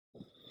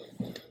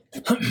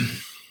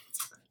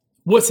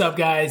What's up,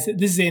 guys?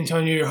 This is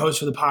Antonio, your host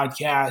for the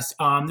podcast.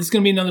 This is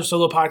going to be another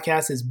solo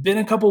podcast. It's been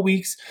a couple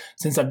weeks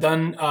since I've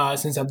done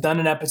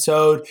an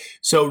episode.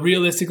 So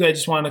realistically, I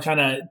just want to kind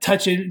of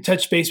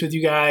touch base with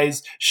you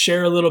guys,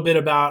 share a little bit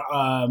about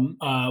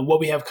what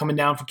we have coming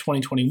down for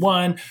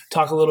 2021,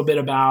 talk a little bit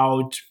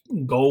about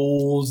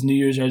goals, New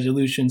Year's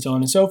resolutions, so on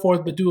and so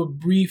forth, but do a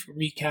brief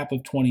recap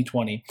of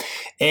 2020.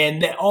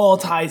 And that all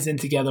ties in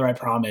together, I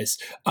promise.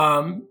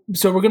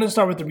 So we're going to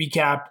start with the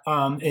recap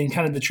and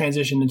kind of the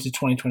transition into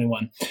 2021.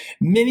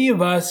 Many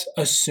of us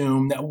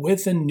assume that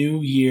with a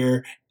new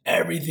year,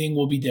 everything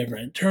will be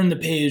different. Turn the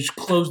page,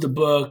 close the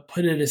book,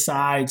 put it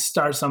aside,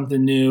 start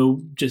something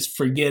new, just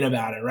forget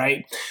about it,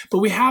 right? But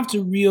we have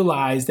to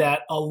realize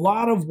that a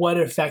lot of what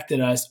affected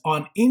us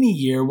on any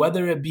year,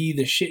 whether it be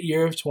the shit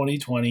year of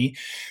 2020,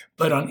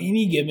 but on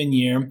any given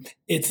year,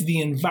 it's the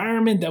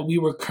environment that we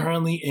were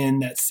currently in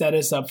that set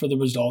us up for the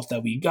results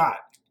that we got.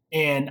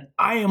 And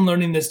I am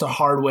learning this the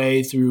hard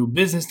way through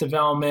business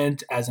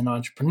development, as an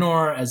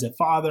entrepreneur, as a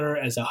father,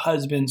 as a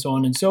husband, so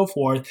on and so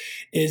forth,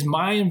 is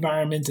my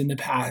environments in the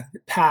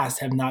past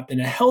have not been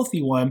a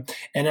healthy one.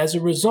 And as a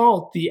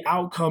result, the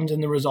outcomes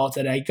and the results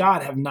that I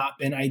got have not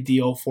been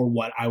ideal for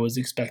what I was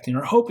expecting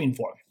or hoping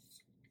for.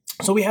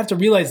 So we have to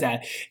realize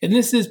that, and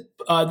this is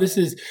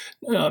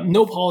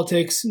no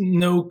politics,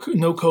 no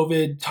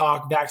COVID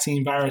talk,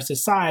 vaccine, virus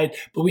aside,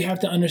 but we have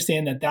to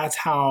understand that that's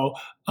how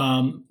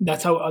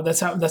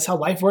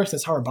life works.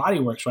 That's how our body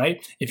works,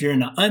 right? If you're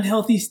in an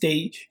unhealthy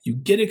state, you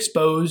get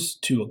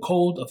exposed to a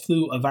cold, a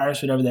flu, a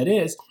virus, whatever that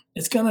is,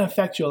 it's going to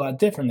affect you a lot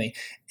differently.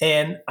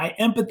 And I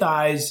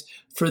empathize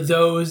for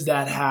those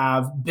that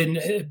have been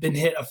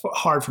hit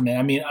hard from it.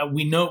 I mean,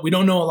 we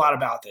don't know a lot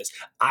about this.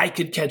 I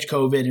could catch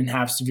COVID and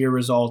have severe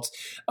results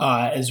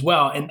as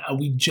well, and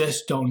we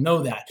just don't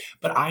know that.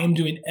 But I am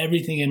doing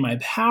everything in my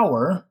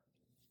power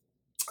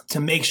to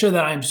make sure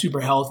that I'm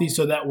super healthy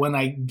so that when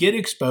I get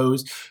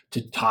exposed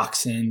to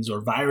toxins or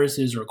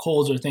viruses or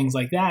colds or things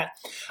like that,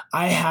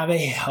 I have a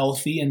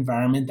healthy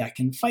environment that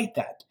can fight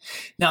that.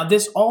 Now,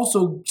 this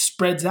also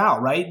spreads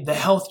out, right? The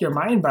healthier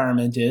my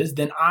environment is,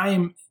 then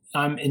I'm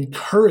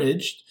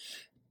encouraged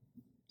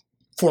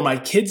for my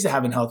kids to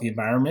have a healthy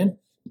environment.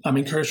 I'm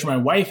encouraged for my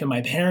wife and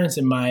my parents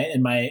and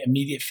my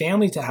immediate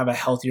family to have a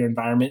healthier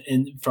environment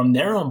and from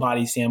their own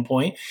body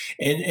standpoint.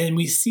 And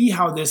we see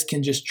how this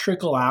can just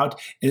trickle out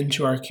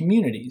into our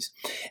communities.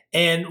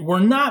 And we're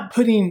not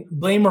putting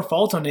blame or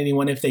fault on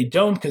anyone if they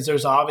don't, because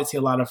there's obviously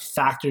a lot of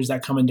factors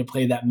that come into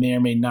play that may or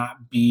may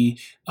not be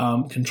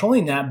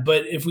controlling that.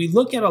 But if we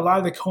look at a lot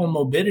of the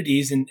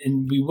comorbidities,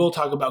 and we will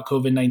talk about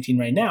COVID-19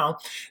 right now,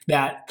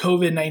 that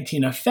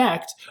COVID-19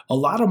 affect, a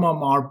lot of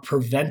them are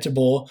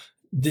preventable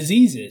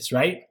diseases,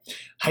 right?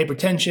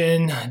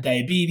 Hypertension,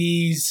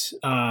 diabetes,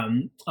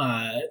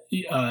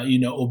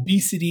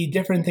 obesity,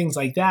 different things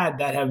like that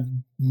have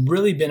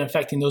really been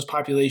affecting those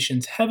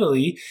populations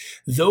heavily.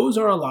 Those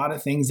are a lot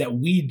of things that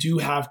we do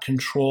have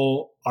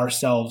control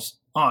ourselves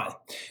on.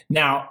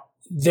 Now,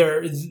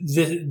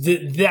 that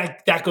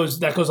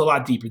goes a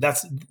lot deeper.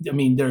 There's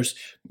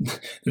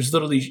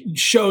literally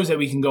shows that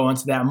we can go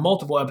into that,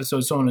 multiple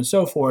episodes, so on and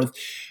so forth.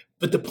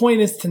 But the point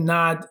is to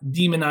not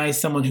demonize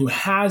someone who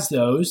has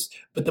those,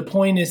 but the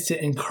point is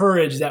to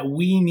encourage that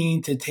we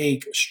need to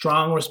take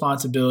strong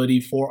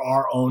responsibility for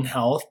our own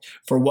health,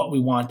 for what we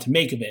want to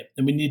make of it.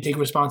 And we need to take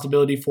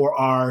responsibility for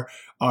our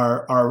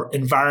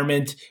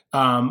environment,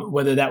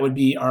 whether that would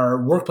be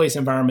our workplace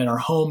environment, our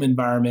home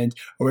environment,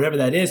 or whatever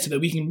that is, so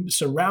that we can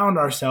surround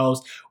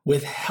ourselves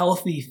with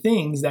healthy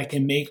things that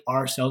can make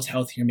ourselves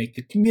healthier, make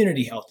the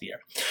community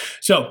healthier.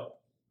 So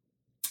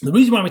the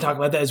reason why we talk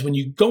about that is when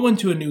you go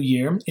into a new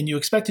year and you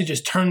expect to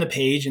just turn the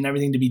page and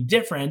everything to be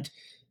different,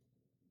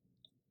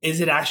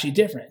 is it actually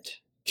different?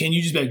 Can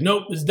you just be like,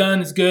 nope, it's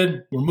done, it's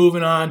good, we're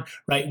moving on,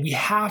 right? We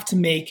have to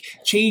make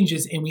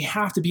changes and we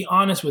have to be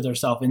honest with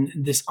ourselves. And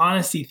this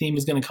honesty theme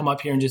is going to come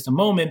up here in just a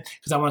moment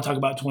because I want to talk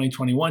about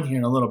 2021 here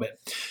in a little bit.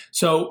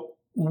 So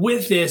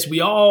with this, we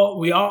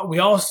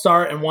all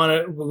start and we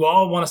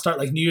all want to start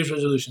like New Year's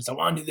resolutions. I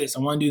want to do this. I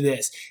want to do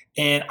this.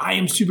 And I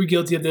am super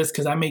guilty of this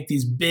because I make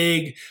these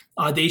big,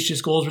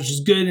 audacious goals, which is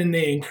good. And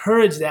they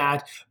encourage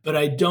that, but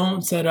I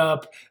don't set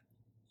up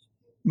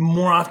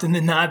more often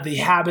than not the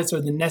habits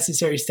or the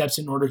necessary steps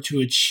in order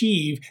to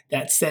achieve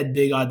that said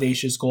big,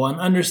 audacious goal. And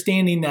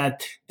understanding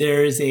that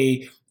there's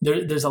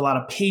a lot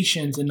of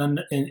patience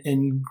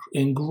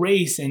and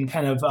grace and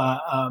kind of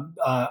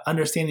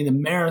understanding the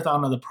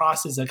marathon of the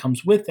process that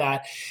comes with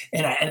that.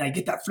 And I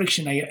get that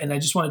friction and I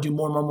just want to do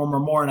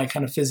more, and I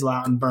kind of fizzle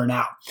out and burn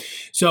out.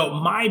 So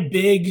my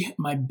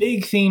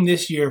big theme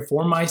this year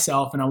for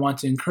myself, and I want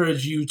to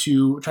encourage you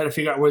to try to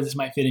figure out where this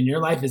might fit in your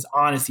life, is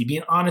honesty,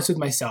 being honest with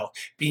myself,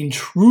 being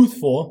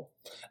truthful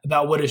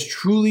about what is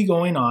truly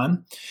going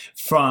on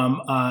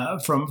from a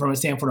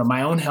standpoint of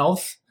my own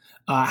health,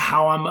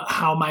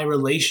 how my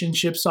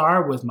relationships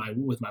are with my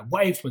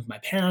wife, with my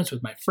parents,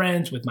 with my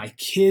friends, with my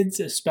kids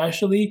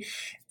especially.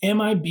 Am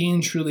I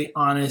being truly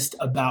honest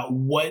about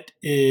what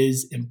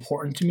is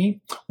important to me,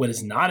 what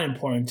is not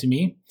important to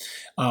me,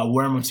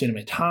 where I'm spending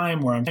my time,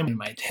 where I'm spending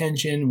my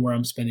attention, where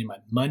I'm spending my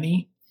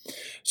money,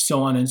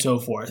 so on and so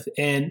forth.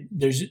 And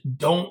there's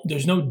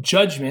no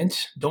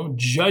judgment. Don't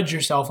judge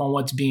yourself on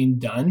what's being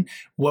done.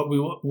 And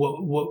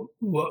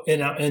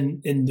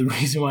the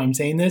reason why I'm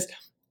saying this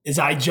is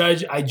I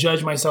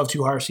judge myself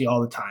too harshly all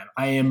the time.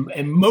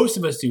 And most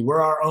of us do.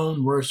 We're our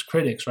own worst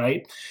critics,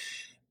 right?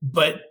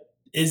 But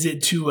is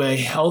it to a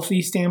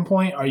healthy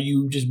standpoint? Are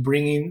you just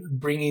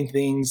bringing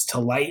things to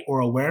light or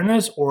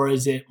awareness, or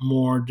is it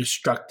more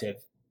destructive?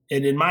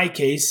 And in my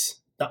case,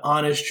 the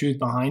honest truth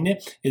behind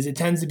it is it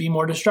tends to be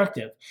more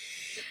destructive.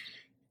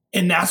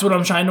 And that's what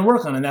I'm trying to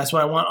work on, and that's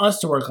what I want us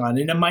to work on.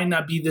 And it might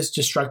not be this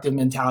destructive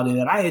mentality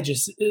that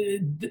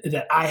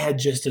I had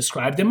just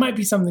described. It might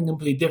be something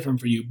completely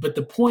different for you. But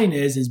the point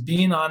is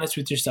being honest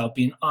with yourself,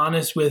 being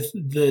honest with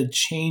the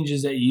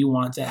changes that you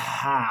want to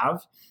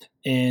have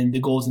and the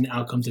goals and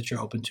outcomes that you're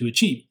hoping to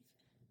achieve.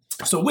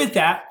 So with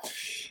that,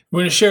 we're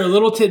going to share a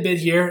little tidbit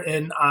here,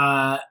 and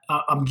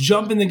I'm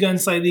jumping the gun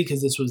slightly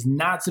because this was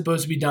not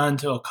supposed to be done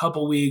until a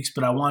couple weeks,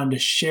 but I wanted to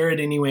share it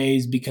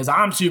anyways because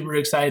I'm super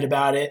excited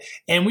about it,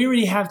 and we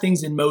already have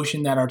things in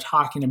motion that are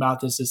talking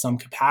about this to some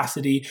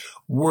capacity.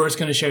 We're just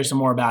going to share some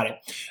more about it.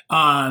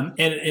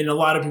 And a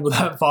lot of people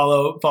that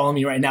follow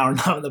me right now are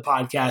not on the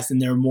podcast,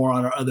 and they're more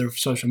on our other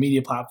social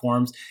media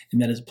platforms, and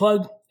that is a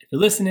plug. If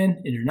you're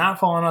listening and you're not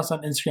following us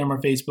on Instagram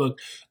or Facebook,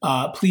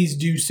 please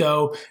do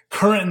so.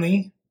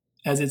 Currently,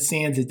 as it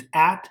stands, it's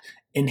at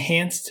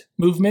Enhanced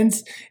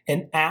Movements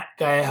and at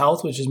Gaia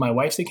Health, which is my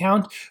wife's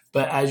account.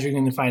 But as you're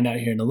going to find out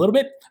here in a little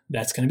bit,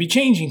 that's going to be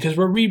changing because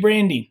we're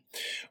rebranding.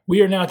 We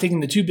are now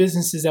taking the two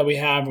businesses that we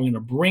have. We're going to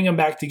bring them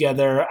back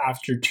together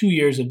after 2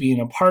 years of being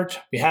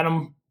apart.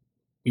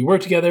 We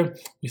worked together,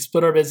 we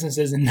split our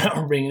businesses, and now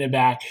we're bringing it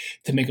back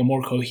to make a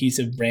more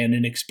cohesive brand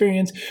and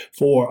experience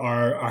for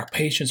our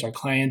patients, our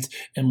clients,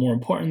 and more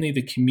importantly,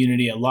 the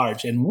community at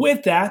large. And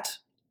with that,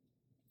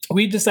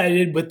 we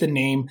decided with the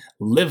name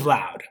Live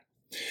Loud.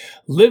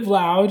 Live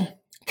Loud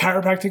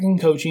Chiropractic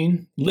and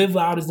Coaching. Live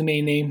Loud is the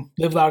main name.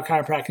 Live Loud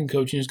Chiropractic and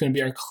Coaching is going to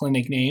be our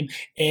clinic name.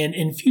 And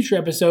in future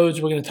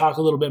episodes, we're going to talk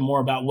a little bit more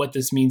about what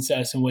this means to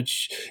us and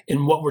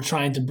what we're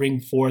trying to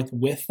bring forth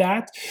with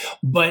that.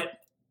 But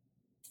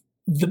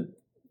the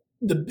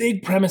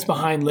big premise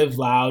behind Live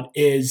Loud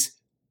is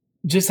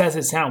just as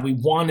it sounds, we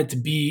want it to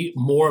be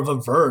more of a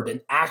verb,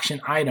 an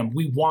action item.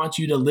 We want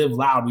you to live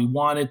loud. We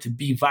want it to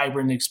be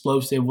vibrant,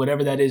 explosive,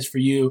 whatever that is for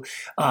you,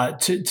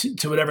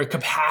 to whatever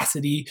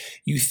capacity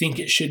you think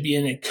it should be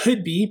and it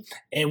could be.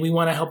 And we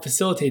want to help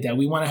facilitate that.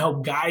 We want to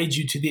help guide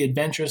you to the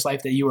adventurous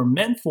life that you were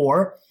meant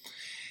for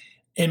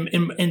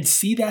and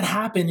see that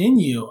happen in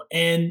you.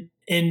 And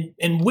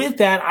with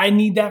that, I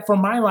need that for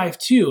my life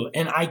too.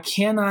 And I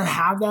cannot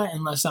have that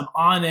unless I'm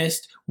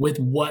honest with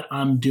what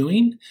I'm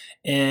doing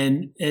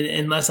and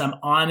unless I'm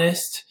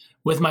honest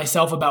with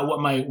myself about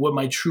what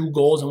my true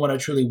goals and what I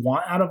truly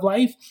want out of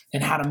life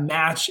and how to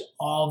match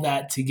all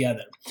that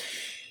together.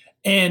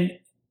 And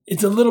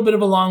it's a little bit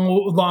of a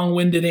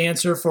long-winded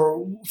answer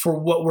for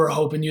what we're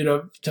hoping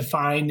you to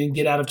find and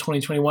get out of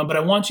 2021. But I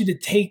want you to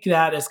take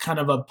that as kind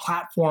of a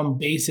platform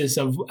basis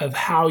of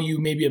how you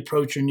maybe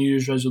approach your New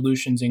Year's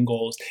resolutions and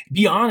goals.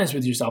 Be honest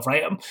with yourself,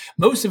 right?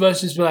 Most of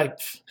us just be like,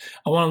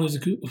 I want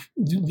to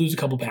lose a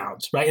couple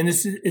pounds, right? And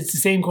it's the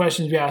same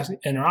questions we ask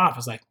in our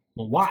office, like,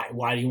 well, why?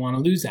 Why do you want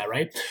to lose that,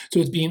 right? So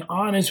it's being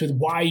honest with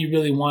why you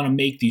really want to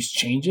make these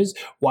changes,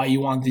 why you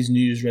want these New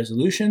Year's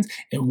resolutions,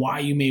 and why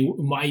you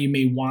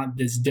may want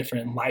this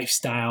different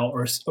lifestyle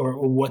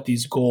or what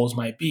these goals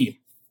might be,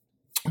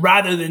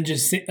 rather than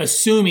just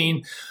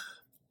assuming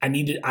I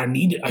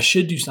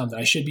should do something.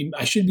 I should be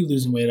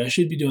losing weight. I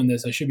should be doing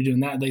this. I should be doing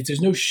that. Like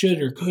there's no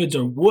should or coulds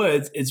or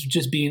woulds. It's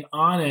just being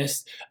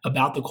honest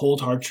about the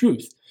cold hard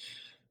truth,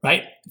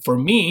 right? For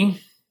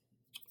me.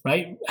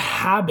 Right?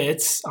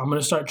 Habits, I'm going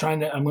to start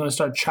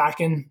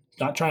tracking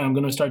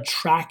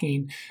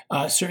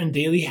certain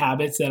daily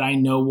habits that I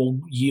know will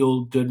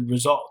yield good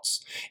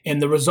results.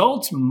 And the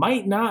results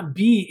might not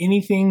be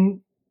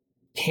anything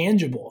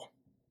tangible.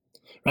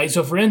 Right.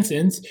 So for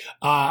instance,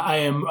 I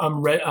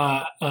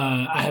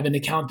have an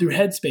account through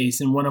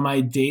Headspace, and one of my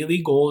daily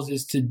goals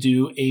is to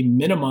do a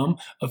minimum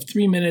of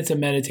 3 minutes of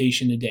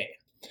meditation a day.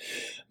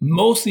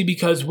 Mostly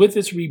because with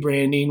this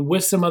rebranding,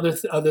 with some other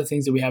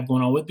things that we have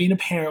going on, with being a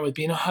parent, with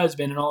being a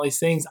husband and all these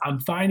things, I'm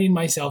finding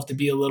myself to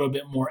be a little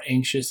bit more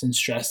anxious and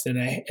stressed than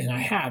I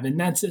have. And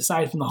that's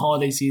aside from the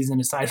holiday season,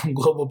 aside from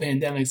global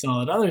pandemics and all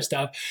that other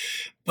stuff.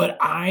 But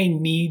I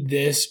need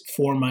this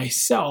for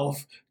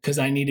myself because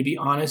I need to be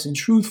honest and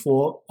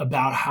truthful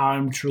about how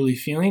I'm truly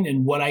feeling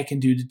and what I can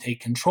do to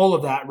take control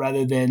of that,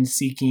 rather than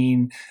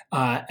seeking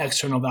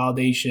external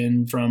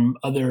validation from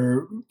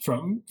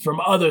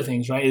other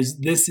things. Right?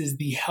 This is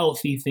the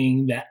healthy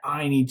thing that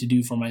I need to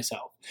do for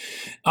myself.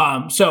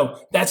 So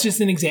that's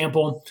just an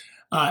example.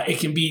 It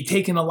can be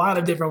taken a lot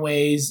of different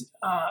ways,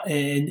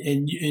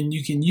 and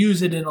you can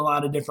use it in a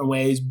lot of different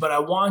ways. But I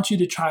want you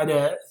to try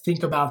to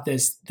think about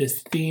this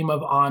theme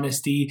of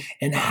honesty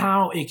and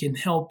how it can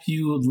help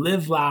you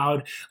live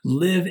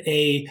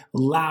a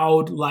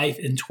loud life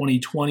in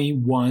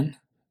 2021.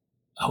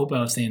 I hope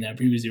I was saying that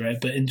previously, right?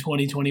 But in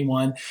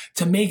 2021,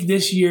 to make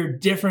this year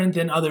different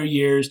than other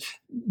years,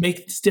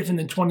 make this different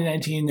than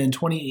 2019 than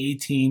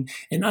 2018,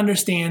 and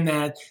understand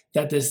that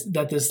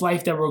this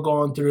life that we're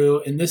going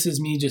through, and this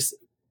is me just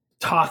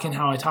talking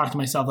how I talk to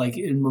myself, like,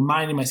 and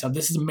reminding myself,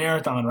 this is a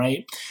marathon,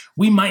 right?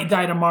 We might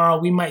die tomorrow.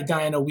 We might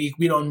die in a week.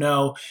 We don't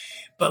know.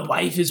 But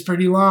life is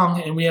pretty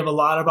long, and we have a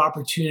lot of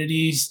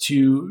opportunities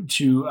to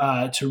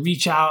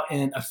reach out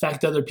and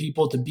affect other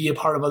people, to be a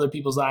part of other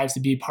people's lives, to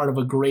be a part of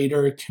a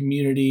greater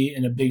community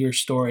and a bigger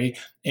story.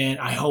 And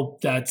I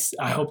hope that's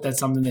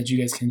something that you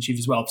guys can achieve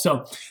as well.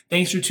 So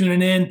thanks for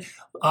tuning in.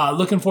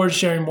 Looking forward to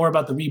sharing more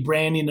about the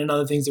rebranding and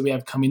other things that we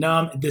have coming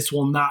up. This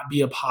will not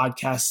be a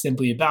podcast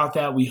simply about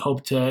that. We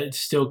hope to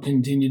still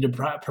continue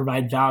to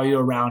provide value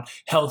around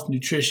health,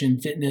 nutrition,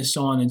 fitness,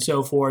 so on and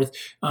so forth,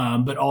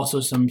 but also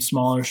some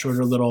smaller,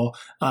 shorter little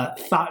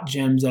thought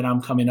gems that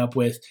I'm coming up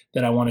with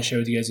that I want to share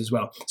with you guys as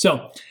well.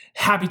 So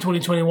happy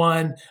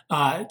 2021.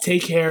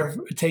 Take care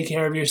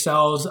of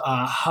yourselves.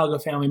 Hug a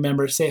family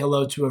member, say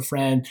hello to a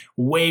friend,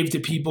 wave to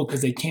people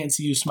because they can't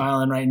see you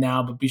smiling right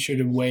now, but be sure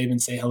to wave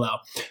and say hello.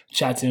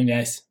 Chat soon,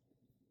 guys.